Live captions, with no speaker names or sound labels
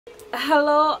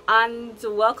Hello and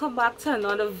welcome back to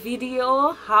another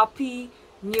video. Happy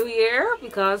New Year,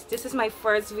 because this is my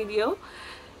first video.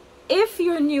 If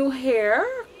you're new here,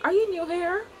 are you new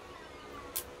here?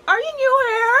 Are you new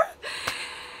here?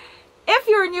 If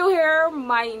you're new here,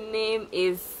 my name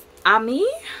is Ami.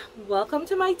 Welcome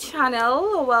to my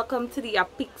channel. Welcome to the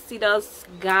Apixidas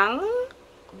gang.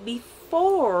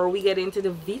 Before we get into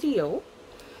the video,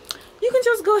 you can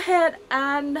just go ahead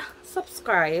and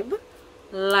subscribe,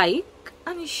 like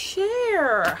and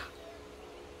share.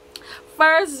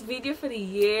 First video for the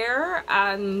year,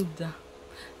 and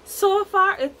so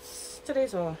far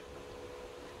today's the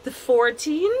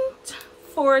 14th.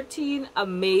 14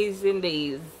 amazing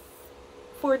days.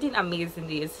 14 amazing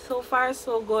days. So far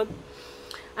so good.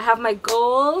 I have my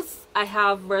goals, I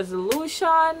have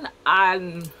resolution,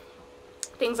 and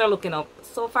things are looking up.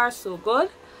 So far so good.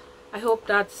 I hope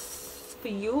that's for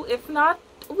you. If not,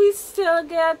 we still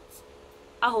get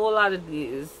a whole lot of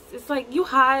days. It's like you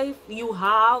have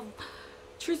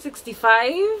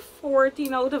 365,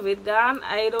 14 out of it gone.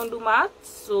 I don't do maths,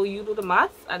 so you do the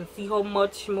maths and see how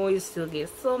much more you still get.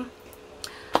 So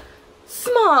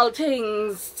small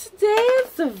things.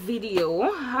 Today's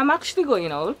video, I'm actually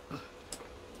going out,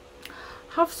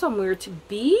 have somewhere to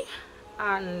be,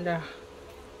 and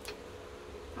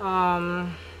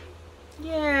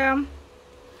yeah,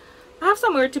 I have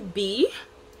somewhere to be.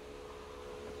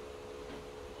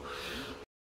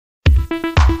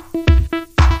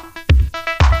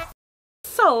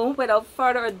 So without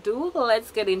further ado,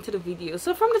 let's get into the video.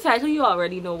 So from the title, you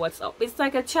already know what's up. It's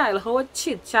like a childhood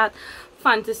chit-chat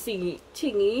fantasy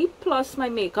thingy plus my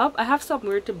makeup. I have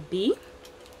somewhere to be.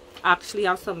 Actually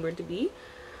have somewhere to be.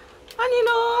 And you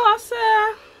know, I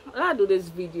say I'll do this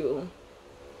video.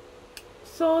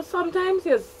 So sometimes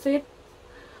you sit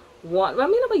one, well, I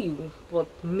mean, not you, but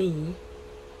me,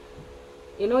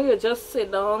 you know, you just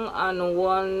sit down and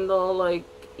wonder, like,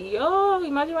 yo,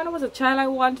 imagine when I was a child I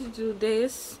wanted to do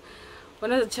this,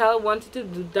 when I was a child I wanted to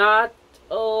do that.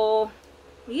 Oh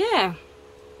yeah.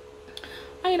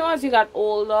 And you know, as you got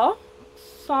older,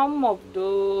 some of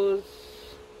those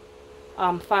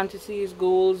fantasies,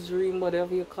 goals, dream,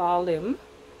 whatever you call them,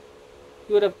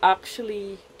 you would have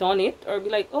actually done it, or be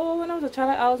like, oh, when I was a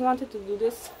child I always wanted to do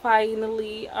this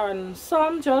finally. And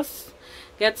some just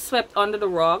get swept under the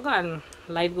rug and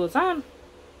life goes on.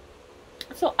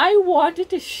 So I wanted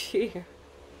to share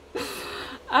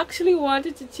actually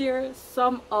wanted to share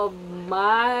some of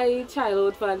my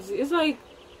childhood fantasies. It's like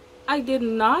I did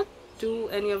not do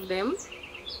any of them,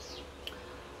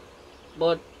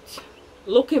 but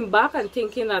looking back and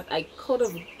thinking that I could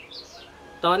have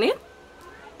done it,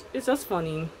 it's just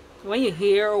funny when you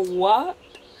hear what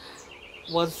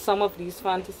was some of these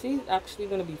fantasies. Actually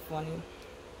gonna be funny.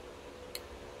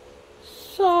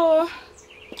 So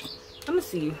let me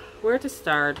see where to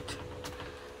start.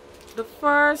 The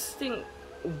first thing,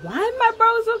 why my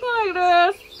brows looking like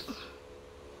this?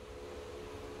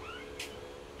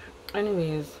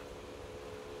 Anyways,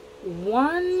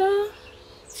 one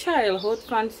childhood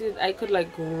fantasy I could like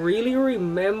really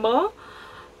remember,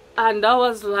 and that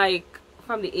was like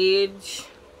from the age,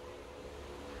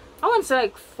 I want to say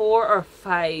like 4 or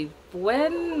 5,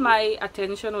 when my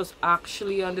attention was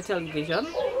actually on the television.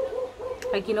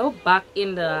 Like, you know, back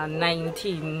in the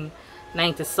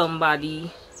 1990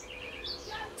 somebody,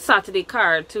 Saturday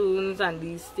cartoons and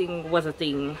these things was a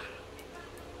thing.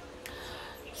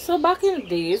 So back in the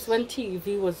days when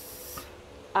TV was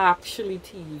actually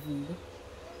TV,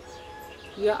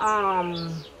 yeah,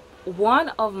 one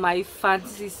of my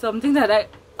fantasies, something that I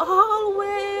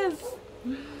always,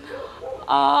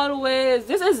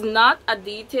 this is not a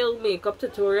detailed makeup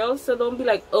tutorial, so don't be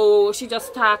like, oh, she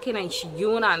just talking and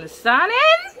you not understanding.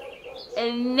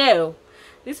 And no,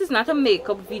 this is not a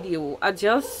makeup video. I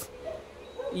just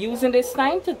using this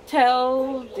time to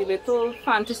tell the little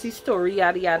fantasy story,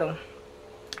 yada yada.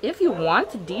 If you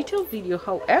want a detailed video,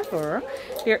 however,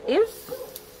 there is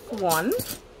one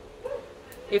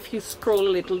if you scroll a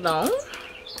little down.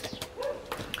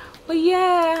 But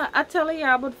yeah, I tell you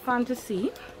about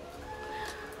fantasy.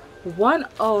 One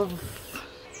of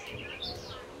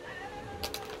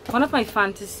my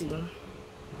fantasy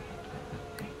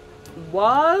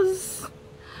was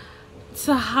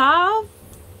to have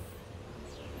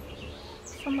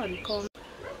somebody call me.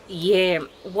 Yeah,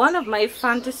 one of my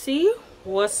fantasy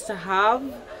was to have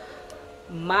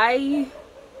my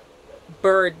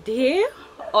birthday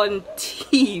on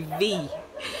TV.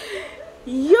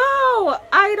 Yo,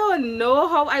 I don't know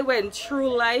how I went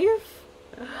through life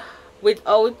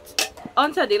without,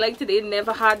 until day like today,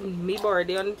 never had me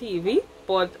birthday on TV.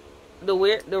 But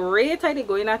the rate I did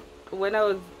going at when I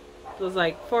was was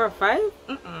like 4 or 5.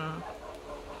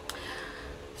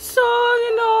 So,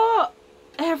 you know,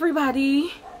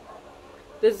 everybody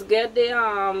just get the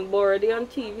birthday on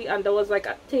TV, and there was like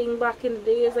a thing back in the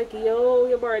days like, yo,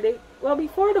 your birthday. Well,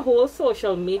 before the whole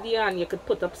social media and you could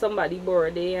put up somebody's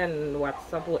birthday and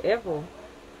WhatsApp, whatever.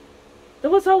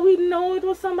 That was how we know it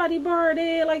was somebody's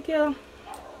birthday, like your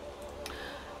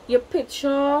picture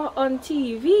on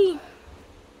TV.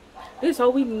 This is how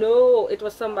we know it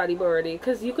was somebody's birthday,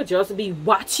 because you could just be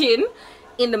watching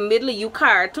in the middle of your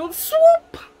cartoon,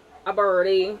 swoop, a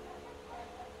birthday.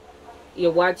 You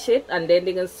watch it and then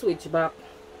they can switch back.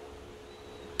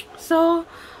 So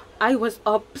I was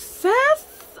obsessed.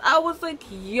 I was like,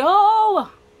 yo,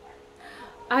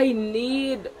 I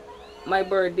need my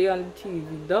birthday on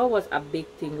TV. That was a big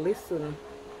thing. Listen,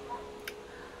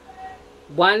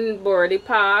 one birthday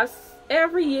pass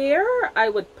every year, I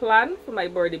would plan for my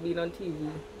birthday being on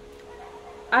TV.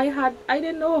 I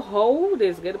didn't know how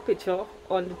they get a picture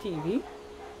on the TV,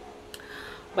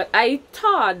 but I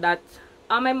thought that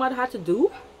all my mother had to do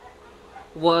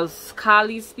was call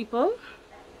these people,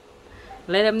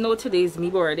 let them know today's my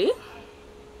birthday,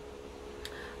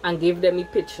 and give them a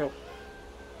picture.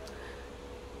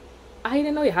 I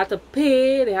didn't know you had to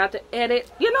pay, they had to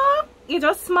edit. You know, you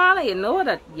just smile and you know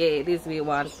that, yeah, this we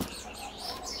want.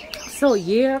 So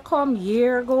year come,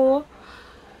 year go,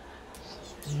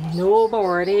 no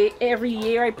birthday. Every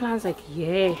year I plan like,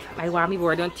 yeah, I want my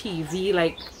birthday on TV.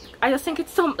 Like, I just think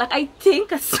it's I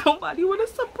think somebody would have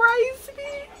surprised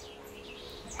me.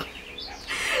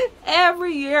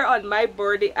 Every year on my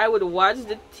birthday, I would watch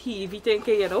the TV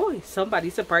thinking, you know, somebody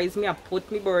surprised me and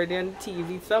put me birthday on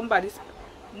TV.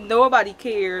 Nobody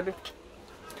cared.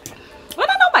 Well,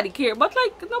 not nobody cared, but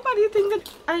like nobody think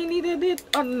that I needed it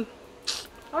on.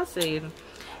 I was saying,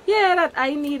 yeah, that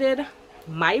I needed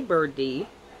my birthday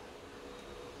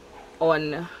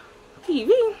on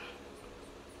TV.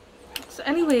 So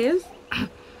anyways,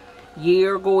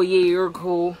 year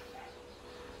go,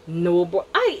 no, but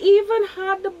I even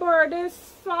had the birthday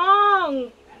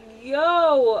song.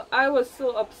 Yo, I was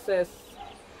so obsessed.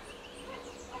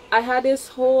 I had this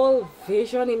whole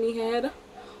vision in my head.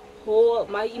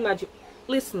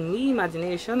 Listen, my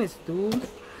imagination is due.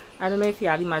 I don't know if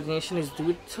your imagination is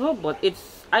due too, but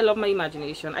I love my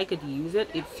imagination. I could use it.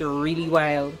 It's really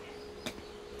wild.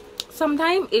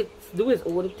 Sometimes it's do its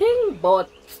own thing, but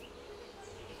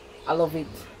I love it.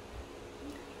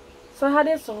 So I had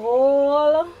this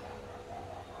whole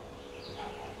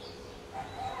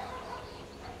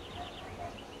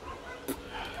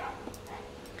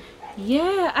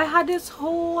I had this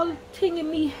whole thing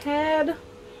in my head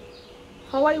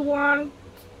how I want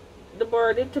the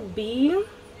birthday to be.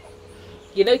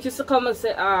 You know, it used to come and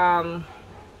say, oh,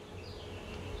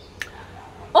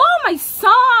 my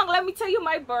song. Let me tell you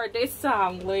my birthday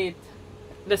song. Wait.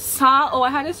 The song, oh, I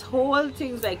had this whole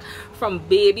things like from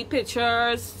baby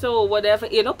pictures to whatever,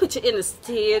 you know, picture in the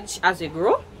stage as you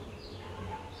grow.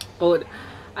 But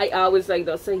I always like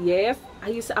that. So yes, I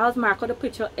used to always mark out the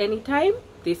picture anytime.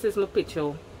 This is my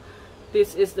picture.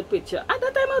 This is the picture. At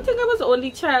that time, I think I was the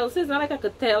only child. So it's not like I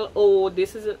could tell, oh,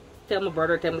 this is tell my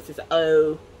brother, tell my sister,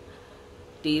 oh,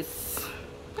 this.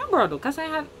 My brother, because I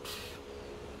had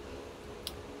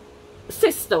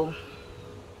sister.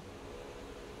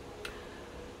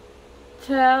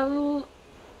 Tell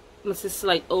my sister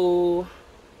like, oh,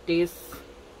 this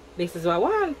is what I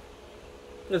want.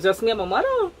 It's just me and my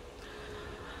mother.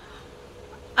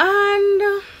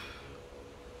 And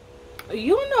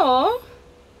you know,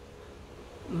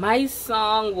 my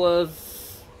song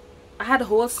was, I had a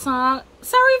whole song.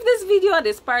 Sorry if this video or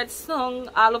this part sung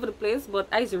all over the place, but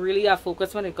I really have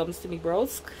focus when it comes to me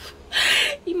bros.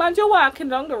 Imagine walking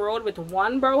down the road with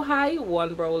one brow high,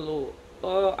 one brow low.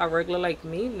 Oh, a regular like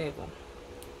me, never.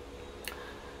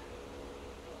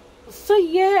 So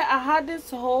yeah, I had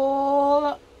this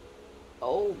whole,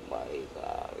 oh my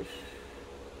gosh,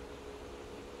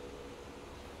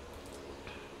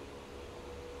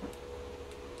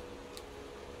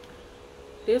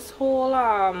 this whole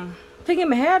thing in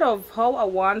my head of how I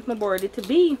want my birthday to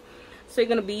be. So you're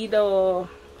gonna be the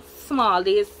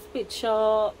smallest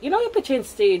picture, you know, your picture in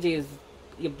stages,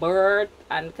 your birth,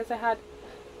 and because I had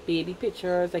baby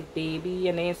pictures like baby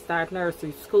and then start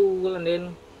nursery school and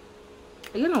then,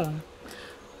 you know,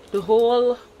 the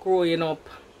whole growing up.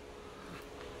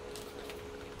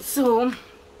 So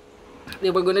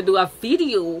they were gonna do a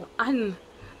video, and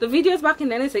the videos back in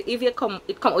then is like if it come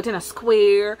out in a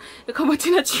square, it come out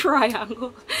in a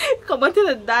triangle, it come out in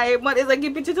a diamond. It's like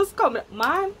if it just come,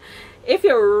 man. If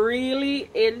you're really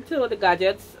into the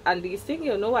gadgets and these things,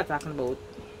 you know what I'm talking about.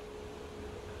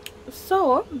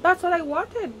 So that's what I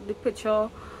wanted the picture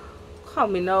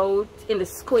coming out in the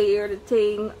square, the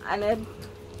thing, and then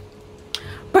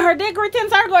birthday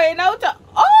greetings are going out.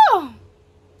 Oh,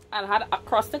 and I had an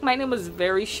acrostic. My name was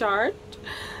very short.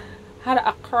 Had an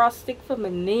acrostic for my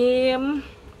name.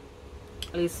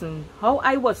 Listen, how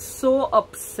I was so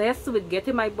obsessed with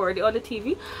getting my birthday on the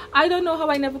TV. I don't know how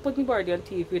I never put my birthday on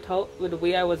TV with the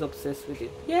way I was obsessed with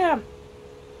it. Yeah.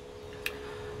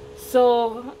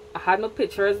 So I had my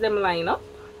pictures them line up.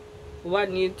 What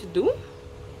I need to do.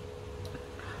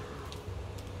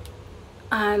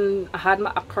 And I had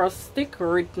my acrostic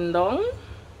written down.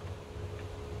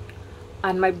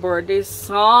 And my birthday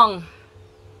song.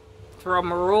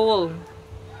 Drum roll.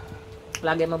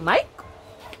 Plug in my mic.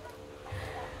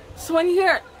 So when you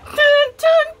hear tun,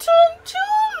 tun, tun,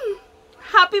 tun,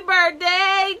 happy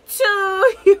birthday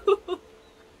to you.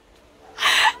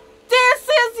 This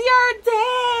is your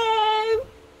day.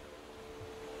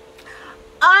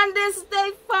 On this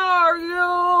day for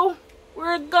you,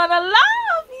 we're gonna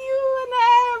love you in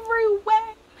every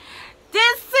way.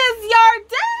 This is your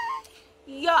day.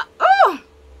 Yeah. Oh,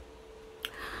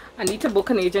 I need to book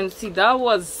an agency. That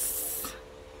was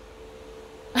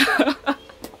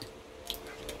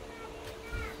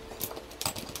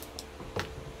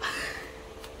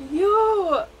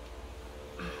yo.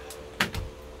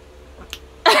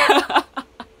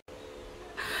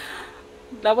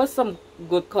 That was some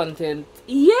good content.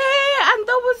 Yeah, and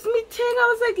that was me thing. I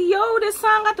was like, yo, this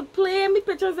song got to play, me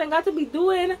pictures and got to be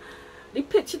doing the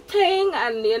picture thing,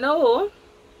 and you know.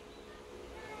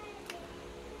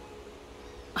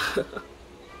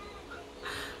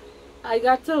 I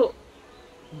got to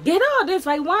get all this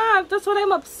I want. That's what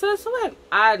I'm obsessed with.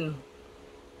 And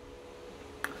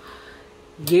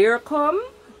year come,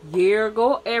 year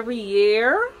go, every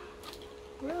year.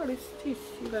 Where are these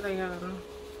tissue that I have?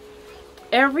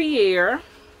 Every year,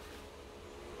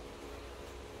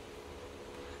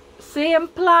 same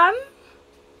plan,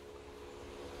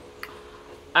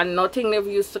 and nothing never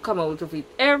used to come out of it.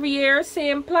 Every year,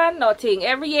 same plan, nothing.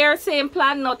 Every year, same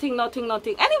plan, nothing, nothing,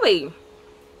 nothing. Anyway,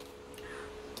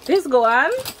 this go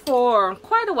on for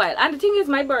quite a while. And the thing is,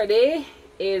 my birthday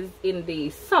is in the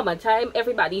summertime.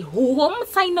 Everybody home,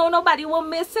 so I know nobody will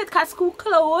miss it because school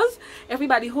closed.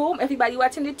 Everybody home, everybody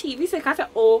watching the TV. So you can't say,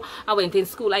 oh, I went in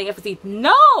school, I have to see it.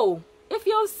 No! If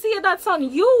you see it, that's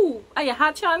on you. And you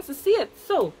had a chance to see it.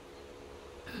 So,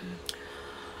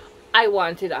 I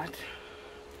wanted that.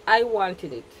 I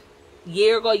wanted it.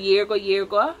 Year go, year go, year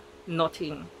go.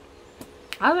 Nothing.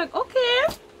 I was like, okay.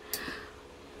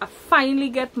 I finally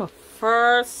get my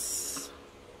first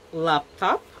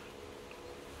laptop.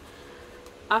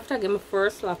 After I get my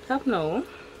first laptop now,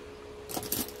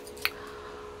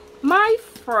 my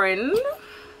friend,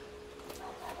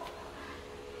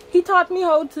 he taught me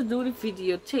how to do the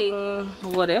video thing,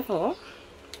 whatever.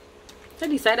 So I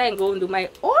decided I'm going to do my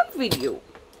own video.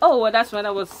 Oh, well, that's when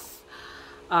I was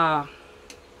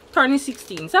turning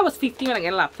 16. So I was 15 when I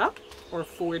get a laptop, or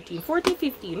 14,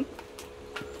 15.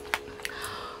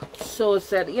 So I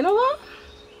said, you know what?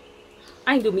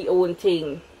 I do my own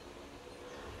thing.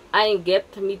 I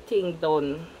get me thing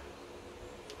done.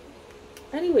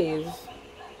 Anyways,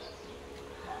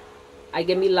 I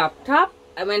get me laptop.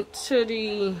 I went to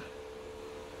the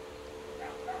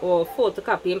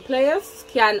photocopying place,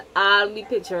 scan all my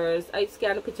pictures. I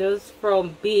scanned the pictures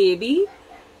from baby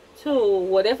to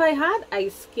whatever I had. I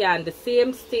scanned the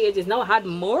same stages. Now I had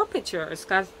more pictures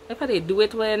because if I did do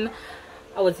it when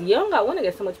I was young, I want to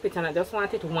get so much picture and I just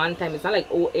want it one time. It's not like,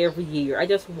 oh, every year. I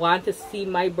just want to see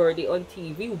my birthday on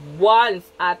TV once,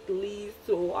 at least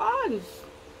once.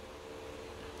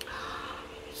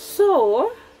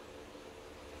 So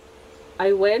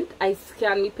I went, I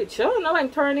scanned my picture. Now I'm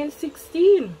turning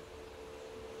 16.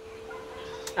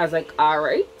 I was like,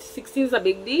 alright, 16 is a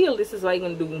big deal. This is what I'm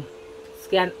going to do.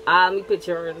 Scan all my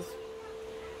pictures.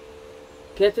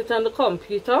 Get it on the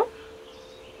computer.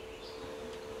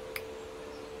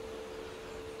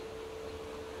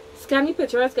 Scan your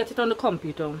pictures, get it on the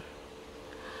computer.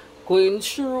 Going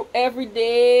through every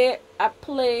day,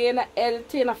 playing,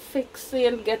 editing,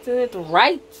 fixing, getting it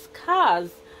right.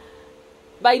 Cause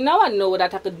by now I know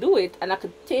that I could do it, and I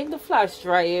could take the flash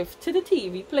drive to the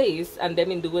TV place and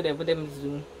them do whatever them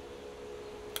do.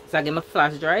 So I get my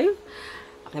flash drive,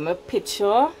 I get my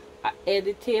picture, I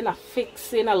editing, I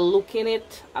fixing, I looking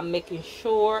it, I'm making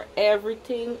sure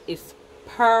everything is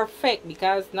perfect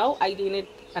because now I did it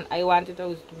and I wanted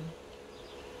to do.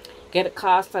 Get a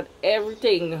cast and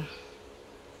everything.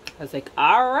 I was like,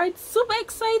 alright, super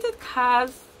excited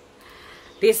because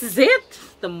this is it.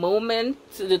 The moment,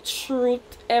 the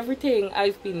truth, everything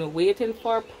I've been waiting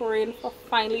for, praying for,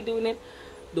 finally doing it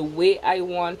the way I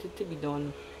want it to be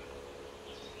done.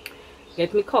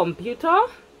 get me computer.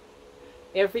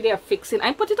 Every day I'm fixing.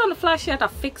 I put it on the flash yet. I'm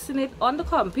fixing it on the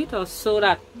computer so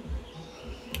that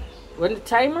when the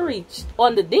time reached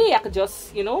on the day I could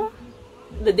just, you know,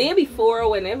 the day before or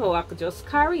whenever I could just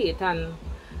carry it and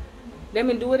let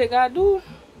me do what I gotta do.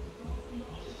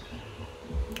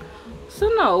 So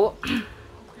now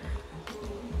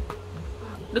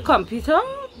the computer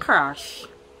crashed.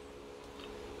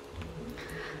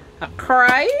 I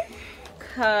cry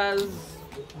because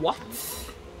what?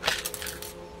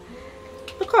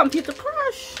 The computer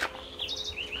crashed.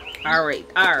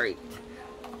 Alright.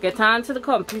 Get on to the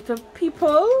computer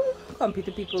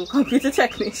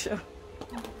technician.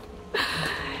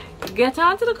 Get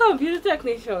on to the computer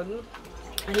technician.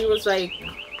 And he was like,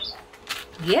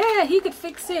 yeah, he could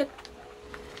fix it.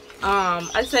 I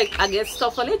was like, I get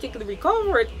stuff on it, he could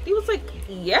recover it. He was like,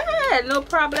 yeah, no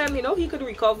problem, you know, he could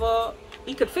recover,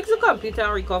 he could fix the computer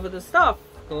and recover the stuff.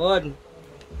 Good.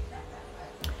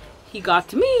 He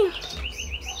got me.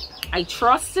 I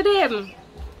trusted him.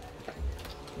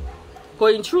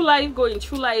 Going through life,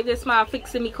 this man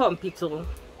fixing me computer.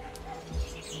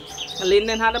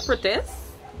 Linden had a protest.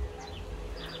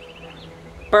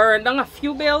 Burned down a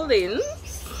few buildings.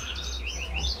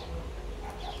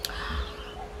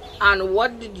 And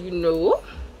what did you know?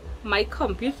 My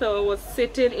computer was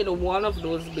sitting in one of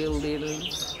those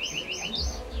buildings.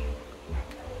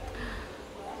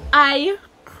 I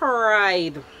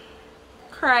cried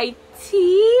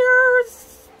tears.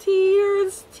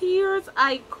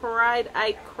 I cried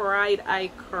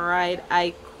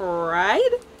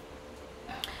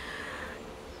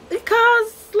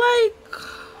because like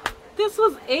this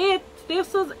was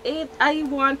it. I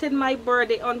wanted my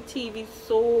birthday on TV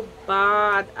so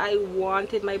bad. I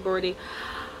wanted my birthday.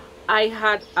 I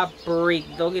had a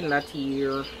breakdown in that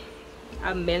year,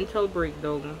 a mental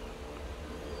breakdown.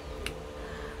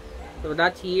 So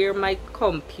that year my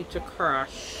computer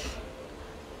crashed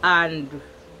and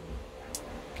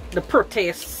the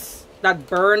protests that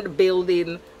burned the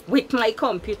building with my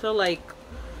computer, like,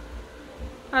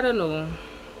 I don't know,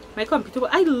 my computer,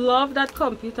 I love that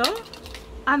computer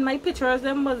and my pictures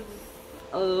them was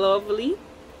lovely.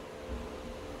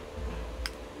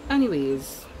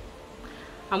 Anyways,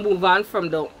 I move on from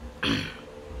the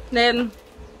then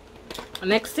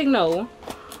next thing now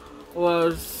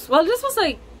was, well, this was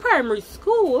like primary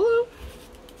school.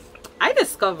 I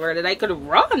discovered that I could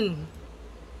run.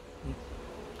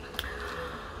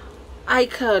 I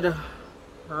could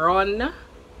run,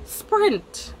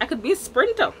 sprint. I could be a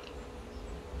sprinter.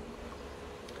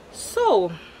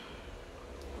 So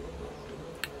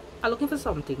I'm looking for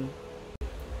something.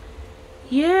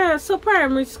 Yeah, so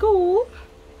primary school,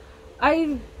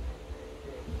 I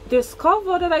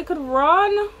discovered that I could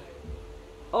run.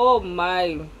 Oh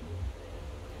my.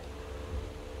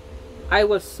 I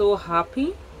was so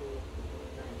happy.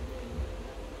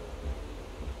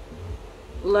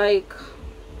 Like,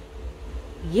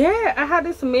 yeah, I had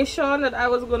this mission that I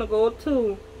was gonna go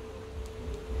to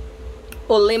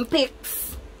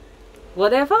Olympics,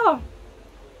 whatever,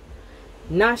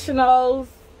 nationals.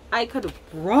 I could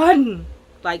run.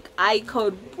 Like, I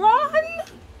could run.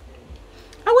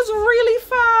 I was really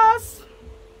fast.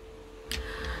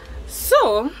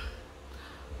 So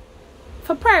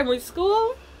for primary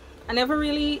school, I never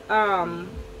really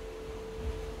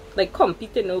like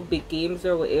compete in no big games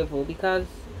or whatever, because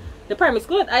the primary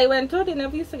school that I went to, they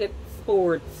never used to get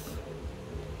sports.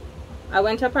 I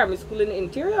went to a primary school in the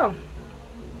interior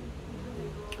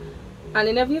and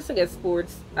they never used to get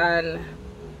sports, and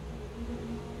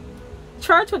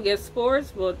church would get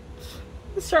sports, but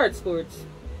it's church sports.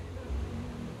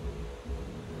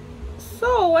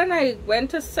 So when I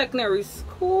went to secondary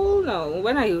school,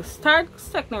 when I start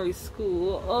secondary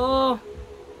school, oh,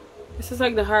 this is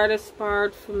like the hardest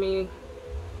part for me.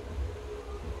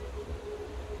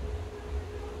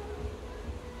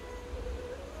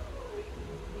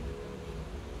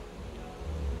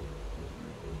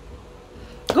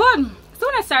 Good. So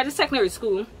when I started secondary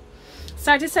school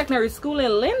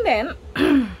in Linden,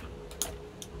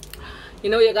 you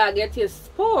know, you gotta get your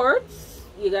sports,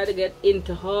 you gotta get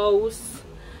into house,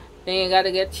 then you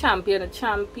gotta get champion of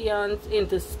champions,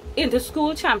 into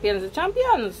school champions of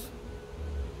champions.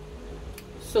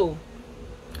 So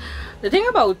the thing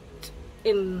about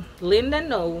in Linden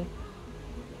now,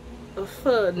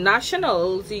 for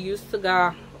nationals, you used to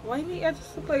go, why me I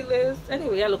just play this?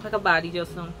 Anyway, I look like a baddie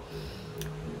just now.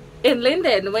 In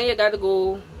Linden, when you gotta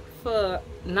go for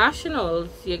nationals,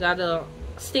 you gotta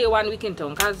stay 1 week in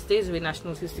town, because days where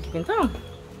nationals used to keep in town.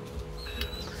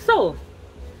 So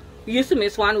we used to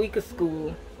miss 1 week of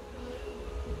school.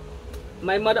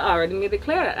 My mother already made it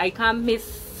clear that I can't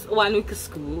miss 1 week of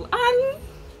school, and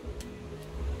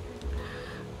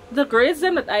the grades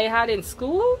them that I had in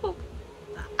school,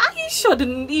 I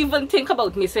shouldn't even think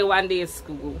about missing 1 day of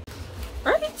school.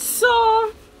 Right?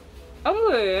 So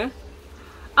anyway,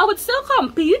 I would still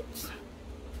compete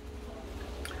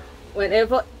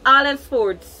whenever all in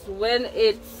sports, when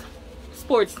it's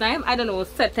sports time. I don't know,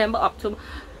 September, October,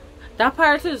 that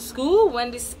part of the school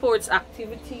when the sports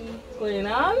activity going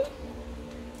on.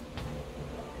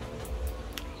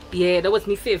 Yeah, that was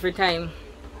my favorite time.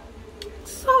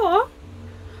 So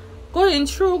going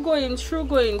through,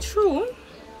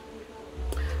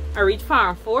 I reached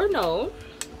farm 4 now.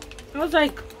 I was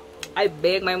like, I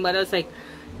begged my mother, I was like,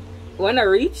 when I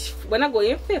go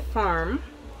in 5th farm,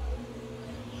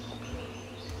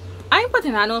 I'm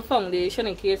putting on no foundation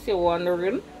in case you're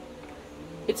wondering.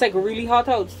 It's like really hot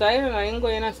outside and I ain't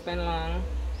going to spend long.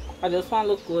 I just want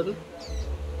to look good.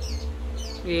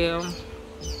 Yeah.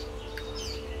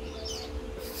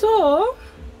 So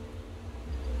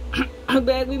I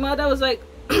begged my mother, I was like,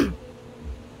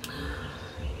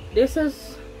 this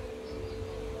is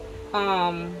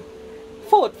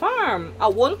 4th farm. I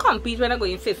won't compete when I go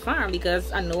in 5th farm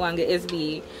because I know I'm get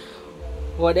SBA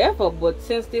whatever, but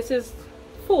since this is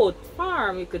 4th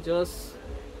farm, I could just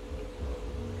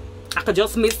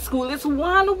miss school this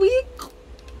 1 week.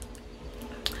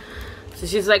 So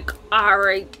she's like,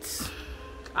 alright,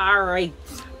 and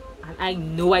I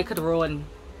know I could run.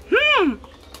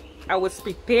 I was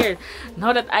prepared.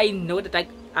 Now that I know that I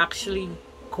actually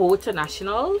go to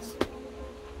nationals,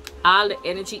 all the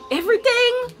energy,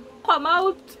 everything come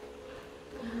out.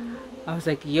 I was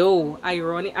like, yo, I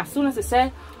run it. As soon as they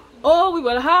said, oh, we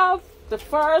will have the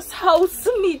first house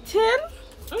meeting.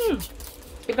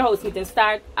 If the house meeting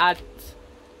start at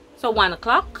 1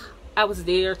 o'clock, I was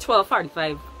there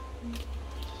 12:45.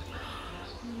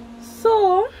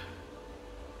 So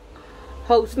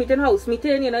house meeting,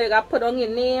 you know, you gotta put on your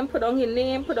name. I put on my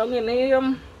name.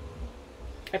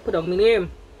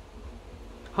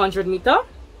 100 meter,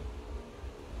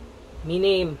 me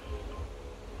name.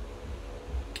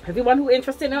 Everyone who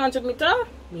interested in 100 meter,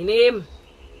 me name.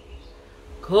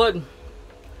 Good.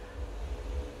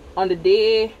 On the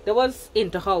day there was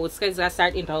inter-house, because I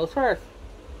start inter-house first.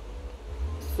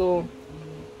 So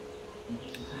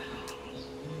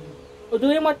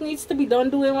doing what needs to be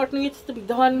done,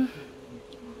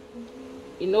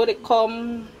 You know, they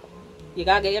come, you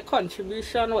gotta get your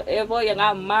contribution, whatever, you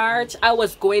gotta march. I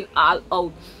was going all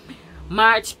out.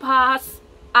 March past,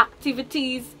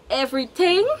 activities,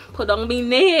 everything. Put on my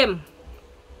name.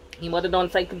 He mother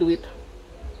don't say I could do it.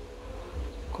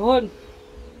 Good.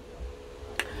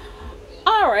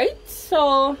 Alright,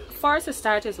 so first to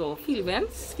start is field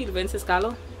events. Field events is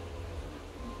called.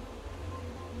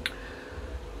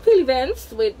 Field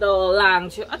events with the long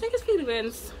jump. I think it's field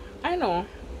events. I know.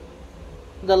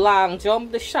 The long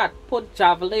jump, the shot put,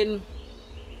 javelin,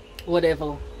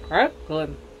 whatever. Right?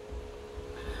 Good.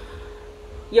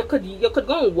 You could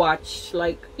go and watch,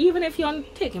 like, even if you're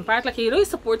not taking part, like, you know, you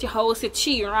support your house, you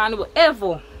cheer on,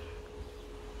 whatever.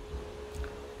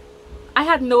 I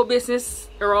had no business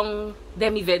around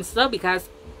them events though, because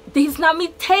this is not me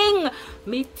thing.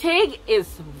 Me thing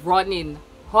is running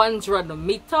 100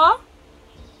 meter.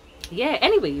 Yeah,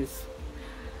 anyways,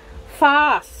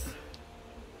 fast.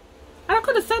 And I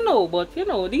could have said no, but you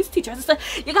know, these teachers said,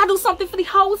 you gotta do something for the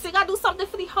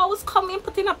house, come in,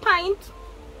 put in a pint.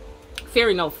 Fair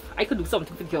enough, I could do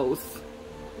something for the house.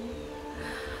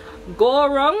 Go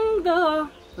around the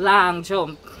long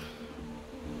jump.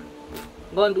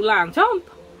 Go and do long jump.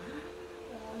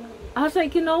 I was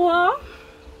like, you know what?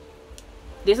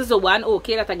 This is the one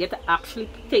okay that I get to actually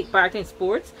take part in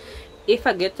sports. If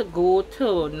I get to go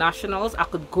to nationals, I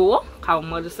could go. How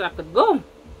much I could go.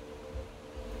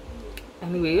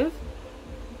 Anyways,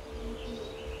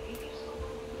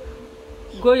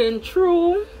 going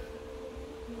through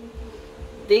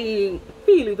the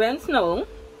field events now,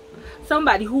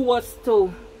 somebody who was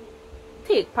to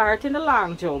take part in the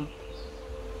long jump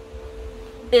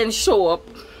and show up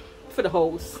for the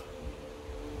house.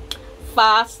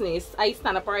 Fastness, I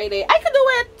stand up right there. I can do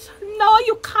it. No,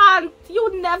 you can't.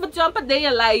 You never jump a day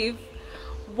alive.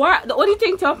 Why? The only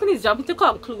thing jumping is jumping to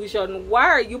conclusion. Why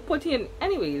are you putting?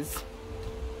 Anyways,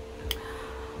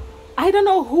 I don't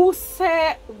know who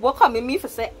said what coming me for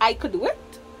say I could do it.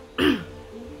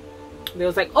 They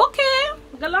was like, okay,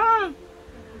 go along.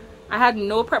 I had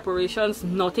no preparations,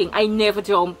 nothing. I never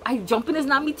jump. Jumping is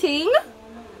not my thing.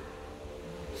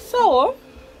 So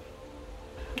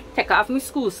take off my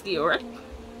school skirt, right?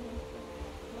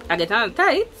 I get on the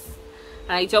tights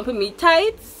and I jump in my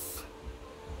tights,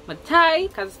 my tie,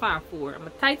 because it's farm 4, my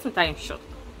tights and tie shut.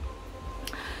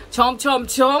 Jump, jump,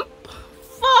 jump.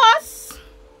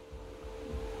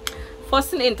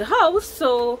 First into house,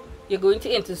 so you're going to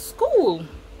enter school.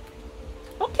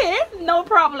 Okay, no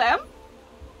problem.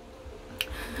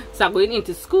 So I'm going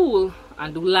into school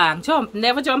and do long jump.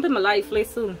 Never jump in my life,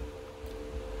 listen.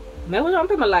 Never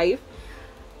jump in my life.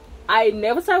 I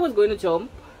never said I was going to jump.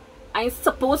 I'm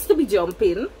supposed to be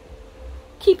jumping.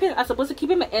 I'm supposed to keep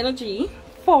my energy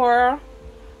for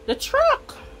the track.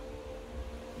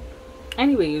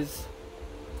 Anyways.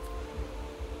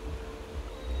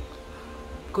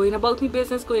 Going about my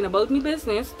business.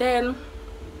 Then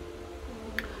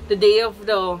the day of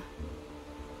the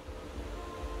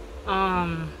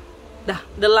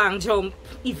long jump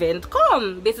event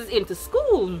come. This is into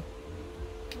school,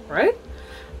 right?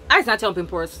 I'm not jumping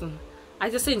person. I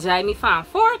just enjoy me farm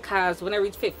for, cause when I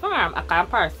reach fifth farm, I can't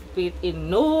participate in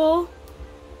no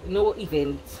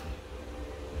event.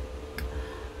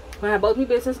 Going about my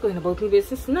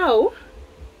business now,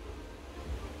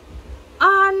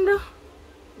 and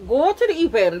go to the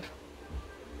event,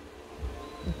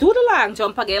 do the long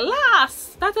jump again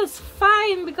last. That is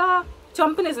fine because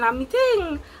jumping is not my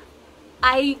thing.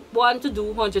 I want to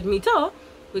do 100 meter,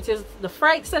 which is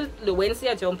the Wednesday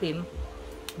I jump in.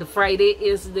 The Friday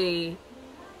is the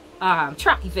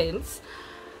track events,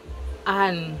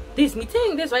 and this me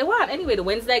thing, this what I want. Anyway, the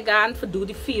Wednesday I gone for do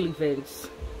the field events.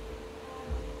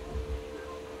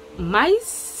 My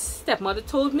stepmother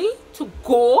told me to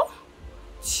go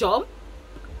jump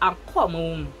and come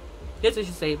home. That's what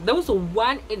she said. That was the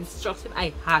one instruction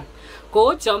I had.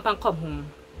 Go jump and come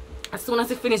home. As soon as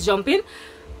you finish jumping,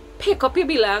 pick up your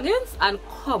belongings and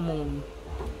come home.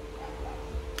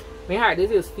 My heart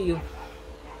is feel.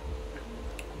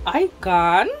 I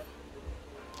can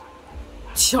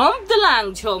jump the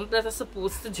long jump that I'm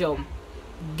supposed to jump,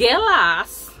 get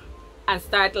last, and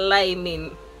start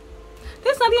liming.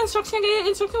 That's not the instruction. The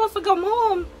instruction was to come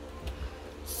home.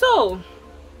 So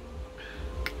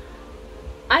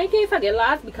I gave get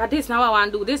last because this now I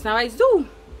want to do, this now I do.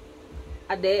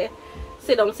 And there,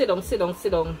 sit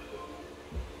down.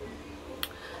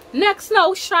 Next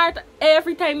now, short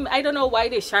every time. I don't know why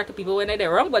they short to people when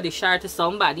they're wrong, but they short to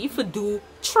somebody for do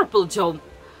triple jump.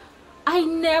 I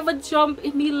never jump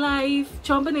in my life.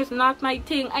 Jumping is not my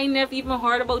thing. I never even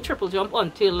heard about triple jump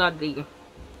until that day.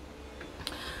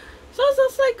 So it's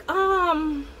just like,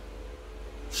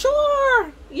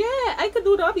 sure, yeah, I could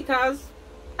do that because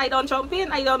I don't jump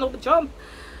in, I don't know the jump.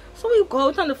 So we go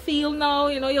out on the field now,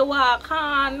 you know, you walk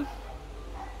on.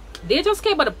 They just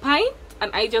came by the pint,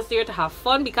 and I just there to have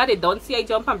fun because they don't see I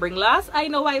jump and bring last. I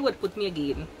know I would put me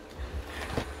again.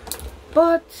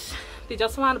 But they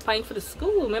just want to pint for the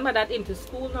school. Remember that into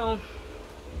school now.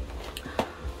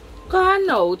 God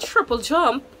no, triple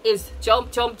jump is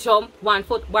jump, 1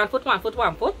 foot, 1 foot, 1 foot,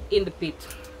 1 foot in the pit.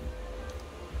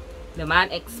 The man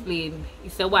explained. He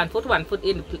said 1 foot, 1 foot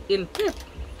in the pit.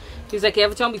 He's like, you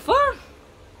ever jumped before?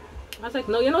 I was like,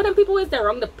 no, you know them people is there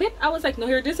wrong the pit? I was like, no,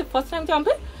 here this is the first time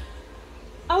jumping.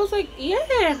 I was like,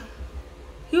 yeah.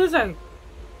 He was like,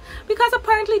 because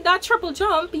apparently that triple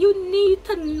jump, you need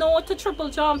to know to triple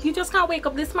jump. You just can't wake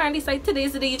up this morning and decide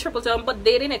today's the day you triple jump, but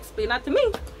they didn't explain that to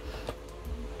me.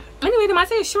 Anyway, the man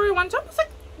said, sure you want to jump? I was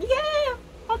like, yeah,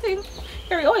 okay.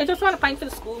 Here we go, you just want to pint for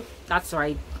the school. That's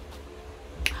right.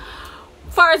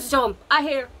 First jump,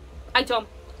 I jump,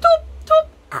 toop, toop,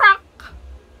 crack,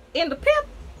 in the pit.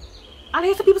 And I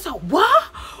hear some people say,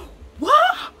 what?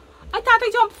 I thought I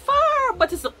jumped far,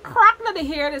 but it's a crack that they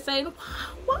hear. They're saying,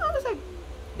 what? I was like,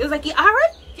 it was like, you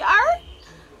alright? You alright?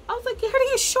 I was like,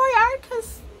 you sure you alright?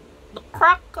 Because the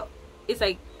crack is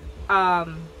like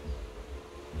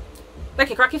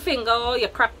you crack your finger, you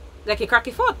crack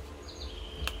your foot.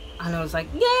 And I was like,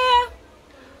 yeah.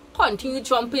 Continue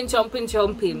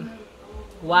jumping.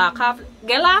 Walk off,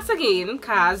 get last again,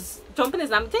 cause jumping is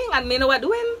not my thing, and me know what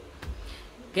doing.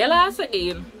 Get last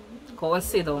again, go and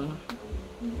sit down.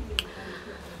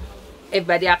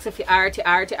 Everybody asks if you art.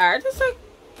 It's like,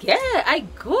 yeah, I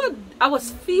good. I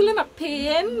was feeling a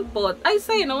pain, but I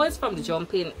say, you know, it's from the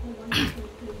jumping.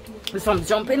 It's from the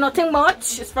jumping, nothing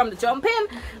much. It's from the jumping.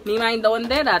 Me mind down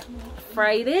there that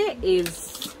Friday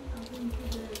is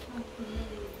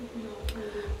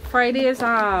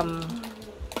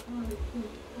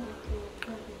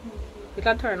you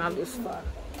can turn on this far.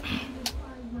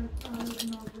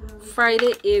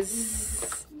 Friday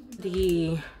is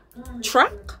the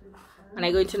track, and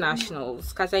I go into nationals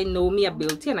because I know my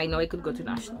ability and I know I could go to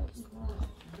nationals.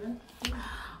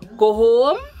 Go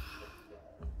home,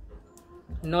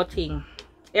 nothing,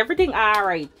 everything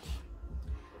alright.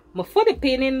 My foot is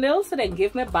paining now, so then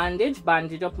give me bandage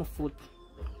up my foot.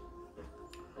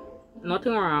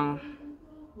 Nothing wrong.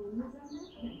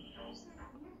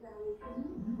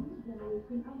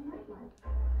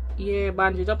 Yeah,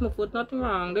 bandage up my foot, nothing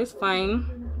wrong. That's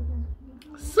fine.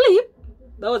 Sleep.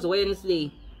 That was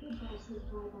Wednesday.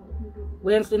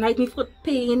 Wednesday night, my foot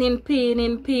paining.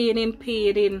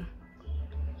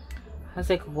 I was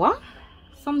like, what?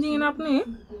 Something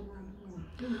happening?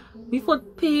 My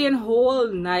foot pain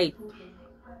whole night.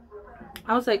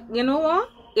 I was like, you know what?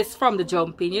 It's from the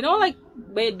jumping. You know, like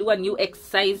when you do a new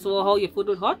exercise or how your foot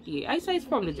would hurt you. I say it's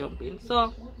from the jumping.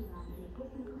 So,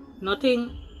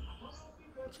 nothing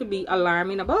to be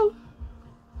alarming about.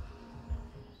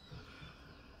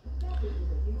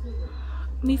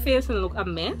 My face doesn't look a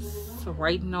mess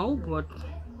right now, but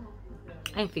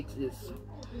I fix this.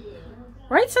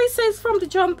 Right, so it says from the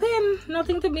jumping.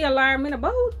 Nothing to be alarming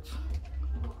about.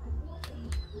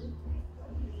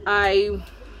 I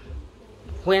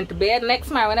went to bed. Next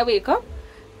morning when I wake up,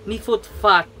 my foot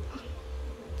fat.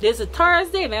 This is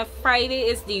Thursday, and then Friday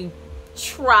is the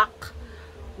track,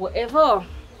 whatever.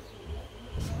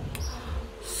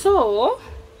 So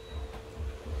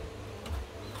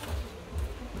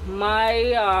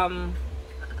my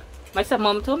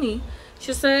stepmom told me,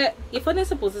 she said, if you're not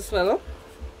supposed to swell,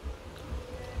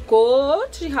 go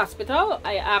to the hospital.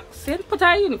 I asked her, put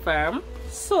her uniform.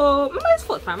 So my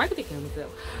foot fam, I could take care of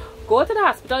myself. Go to the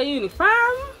hospital uniform.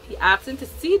 He asked him to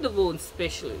see the bone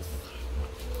specialist.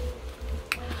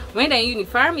 When the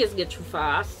uniform, he just get too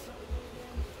fast.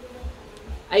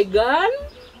 I gone.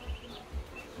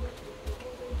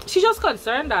 She just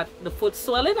concerned that the foot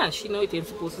swelling and she know it ain't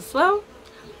supposed to swell.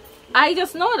 I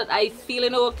just know that I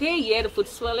feeling okay. Yeah, the foot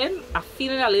swelling. I'm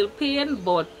feeling a little pain,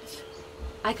 but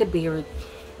I could bear it.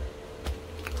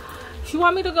 She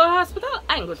want me to go to the hospital?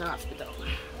 I ain't go to the hospital.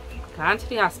 Gone to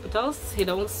the hospital. Sit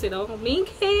down. Me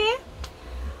care.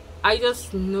 I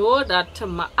just know that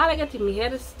tomorrow, all I get in my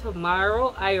head is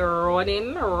tomorrow I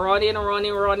running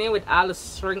with all the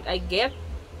strength I get,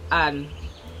 and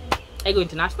I go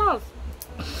internationals.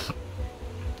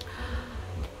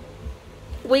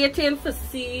 Waiting to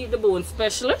see the bone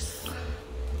specialist.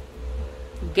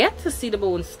 Get to see the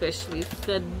bone specialist.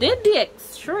 So did the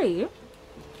x-ray.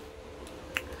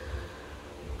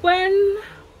 When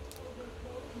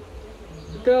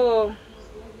the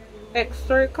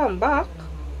x-ray come back,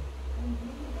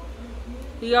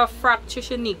 you have fractured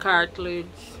your knee cartilage.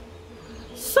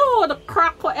 So the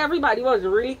crack what everybody was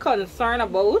really concerned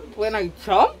about when I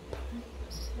jumped,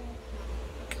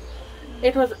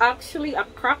 it was actually a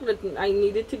crack that I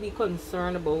needed to be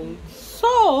concerned about.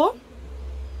 So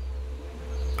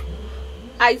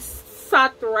I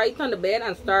sat right on the bed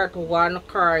and started one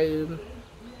crying.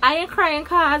 I ain't crying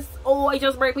cause, oh, I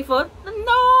just break my foot. No,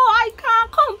 I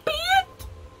can't compete.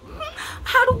 I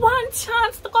had one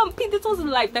chance to compete. This was a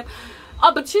lifetime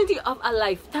opportunity of a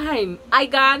lifetime. I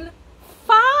gone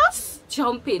fast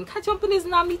jumping. Cause jumping is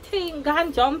not me thing.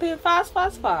 Gone jumping fast.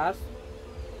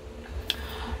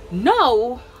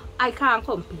 No, I can't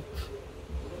compete.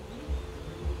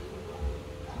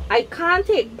 I can't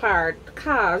take part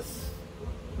cause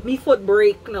me foot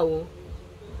break now.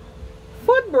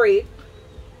 Foot break.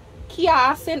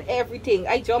 Cast and everything.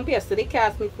 I jumped yesterday,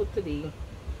 cast me foot today.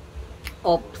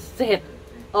 Upset.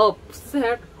 Oh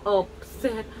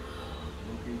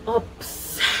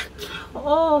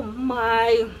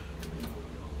my.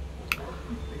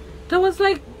 That was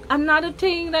like another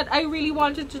thing that I really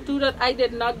wanted to do that I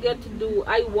did not get to do.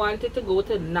 I wanted to go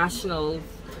to nationals.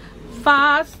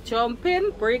 Fast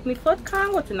jumping, break me foot,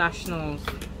 can't go to nationals.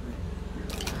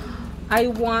 I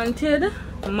wanted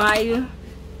my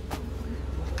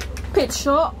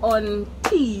picture on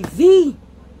TV.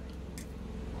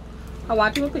 I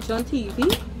wanted my picture on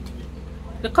TV.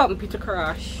 The computer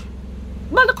crash.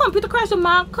 Well, the computer crash, the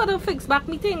man could have fixed back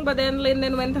me thing, but then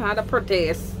Lyndon went and had a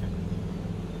protest.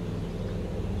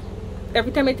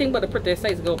 Every time I think about the protest,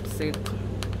 I go upset.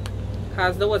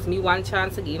 Because there was me one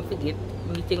chance again to get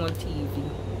meeting on TV.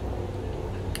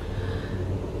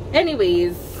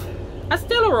 Anyways, I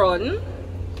still run.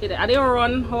 I didn't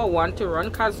run how I want to run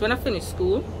because when I finished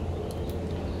school,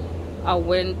 I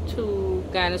went to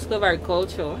Ghana School of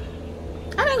Agriculture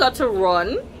and I got to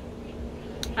run,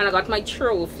 and I got my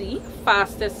trophy,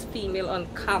 fastest female on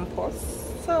campus.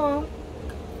 So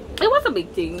it was a big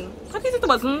thing. At least it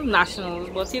wasn't nationals,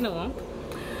 but you know,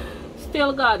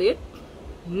 still got it.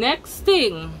 Next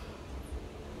thing,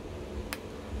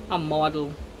 a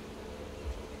model.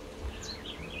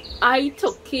 I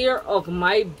took care of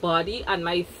my body and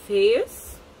my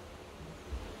face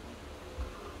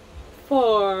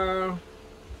for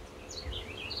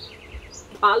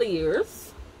all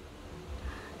years,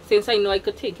 since I know I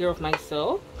could take care of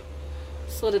myself,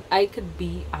 so that I could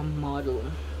be a model.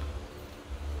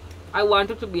 I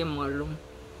wanted to be a model.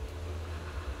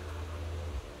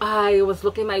 I was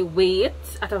looking my weight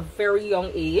at a very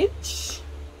young age,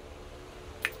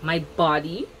 my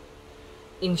body,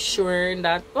 ensuring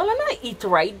that, well, I not eat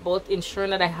right, but ensuring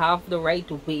that I have the right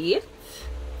weight.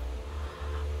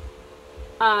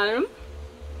 I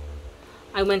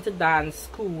went to dance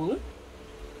school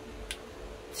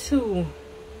to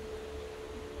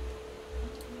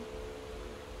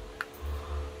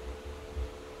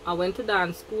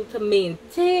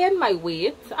maintain my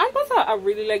weight. And plus I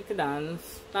really like to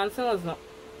dance. Dancing was not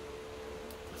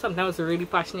something I was really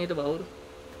passionate about.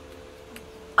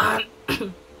 And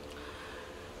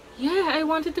yeah, I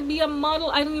wanted to be a model.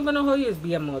 I don't even know how you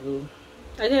be a model.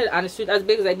 I did honestly as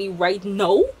big as I be right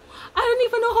now. I don't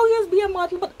even know how you be a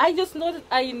model, but I just know that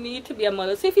I need to be a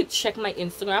model. So if you check my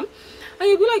Instagram and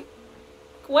you'll be like,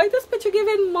 why this picture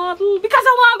giving model? Because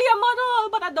I want to be a model,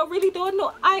 but I don't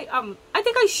know. I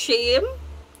think I shame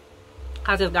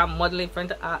because I've got model in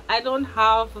front of I don't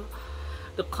have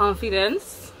the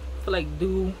confidence to like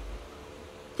do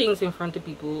things in front of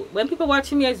people. When people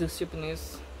watching me, I do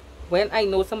stupidness. When I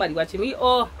know somebody watching me,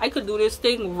 oh, I could do this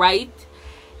thing right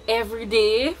every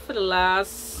day for the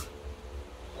last,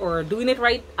 or doing it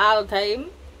right all the time,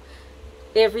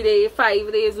 every day,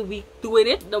 5 days a week, doing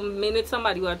it. The minute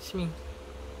somebody watch me,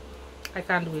 I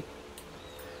can't do it.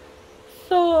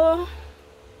 So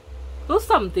do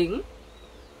something,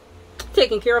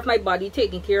 taking care of my body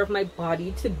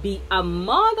to be a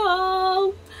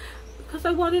model, because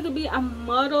I wanted to be a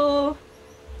model.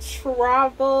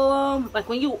 Travel, like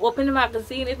when you open the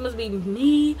magazine, it must be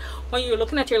me. When you're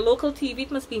looking at your local TV, it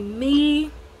must be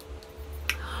me.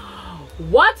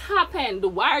 What happened?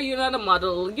 Why are you not a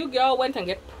model? You girl went and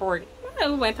get pregnant. I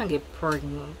went and get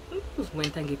pregnant.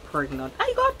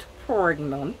 I got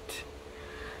pregnant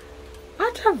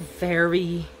at a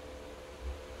very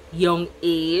young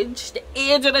age, the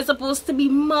age that I'm supposed to be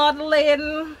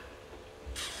modeling.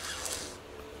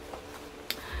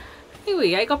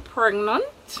 Anyway, I got pregnant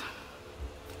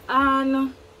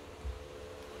and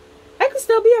I could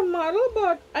still be a model,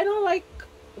 but I don't like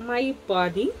my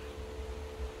body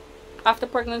after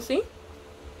pregnancy.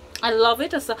 I love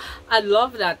it. So I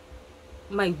love that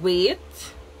my weight,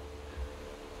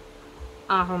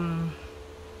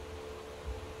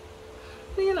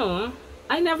 you know,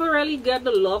 I never really get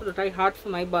the love that I had for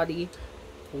my body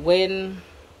when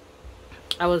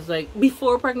I was like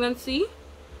before pregnancy.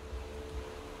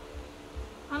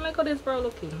 I like how this bro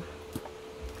looking.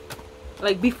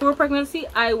 Like before pregnancy,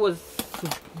 I was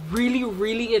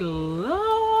really in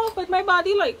love with my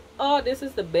body. Like, oh, this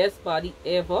is the best body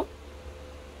ever.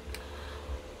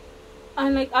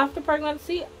 And like after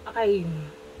pregnancy, I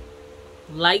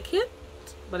like it,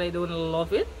 but I don't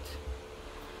love it.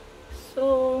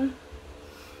 So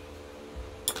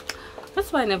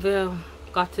that's why I never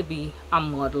got to be a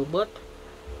model. But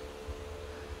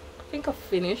I think I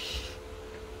finished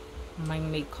my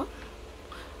makeup.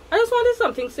 I just wanted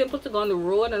something simple to go on the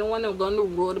road. I don't want to go on the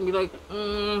road and be like,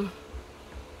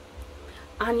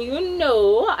 And you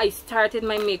know, I started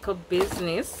my makeup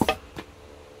business,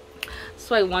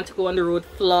 so I want to go on the road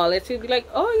flawless. You'd be like,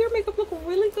 oh, your makeup look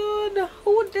really good.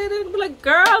 Who did it? Be like,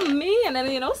 girl, me. And then,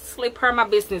 you know, slip her my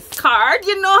business card.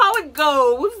 You know how it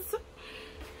goes.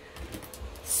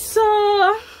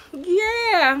 So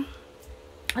yeah,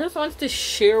 I just wanted to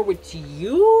share with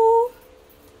you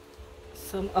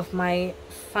some of my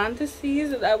fantasies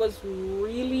that I was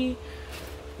really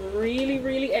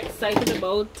excited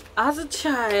about as a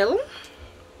child.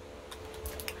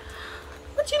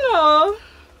 But you know,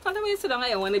 sometimes you sit down,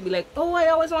 I want to be like, oh, I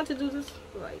always want to do this.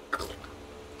 Like,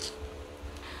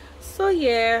 so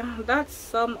yeah, that's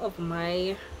some of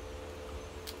my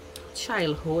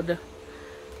childhood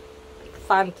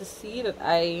fantasy that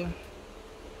I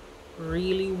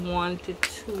really wanted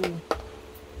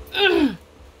to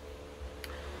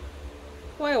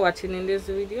while watching in this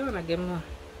video. And again,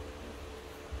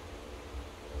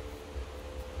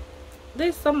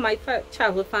 there's some of my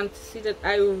childhood fantasy that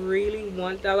I really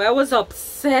want, that I was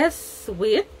obsessed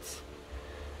with,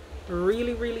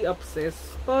 really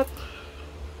obsessed. But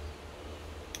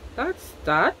that's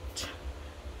that.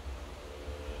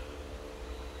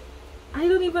 I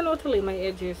don't even know to lay my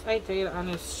edges. I tell you the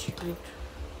honest truth.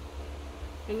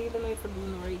 I need to know if I'm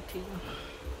doing the right thing.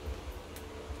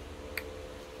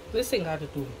 This thing got to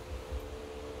do.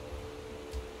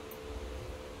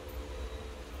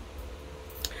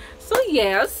 So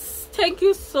yes, thank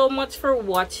you so much for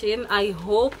watching. I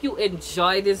hope you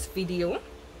enjoyed this video.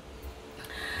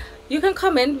 You can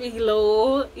comment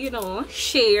below, you know,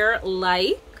 share,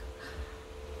 like,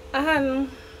 and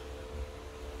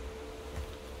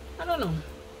I don't know,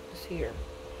 it's here.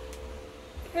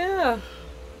 Yeah,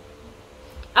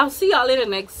 I'll see y'all in the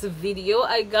next video.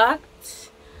 I got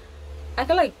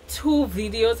like 2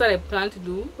 videos that I plan to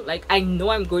do. Like, I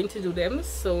know I'm going to do them.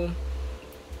 So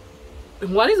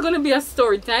one is going to be a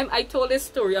story time. I told this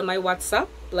story on my WhatsApp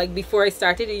like before I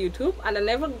started the YouTube, and I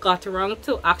never got around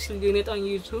to actually doing it on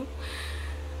YouTube.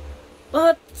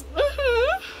 But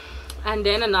and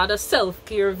then another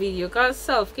self-care video, because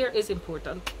self-care is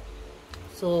important.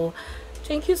 So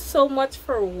thank you so much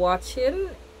for watching.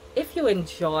 If you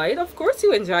enjoyed, of course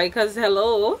you enjoyed, because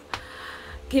hello,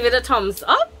 give it a thumbs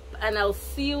up, and I'll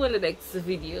see you in the next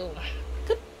video.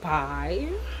 Goodbye.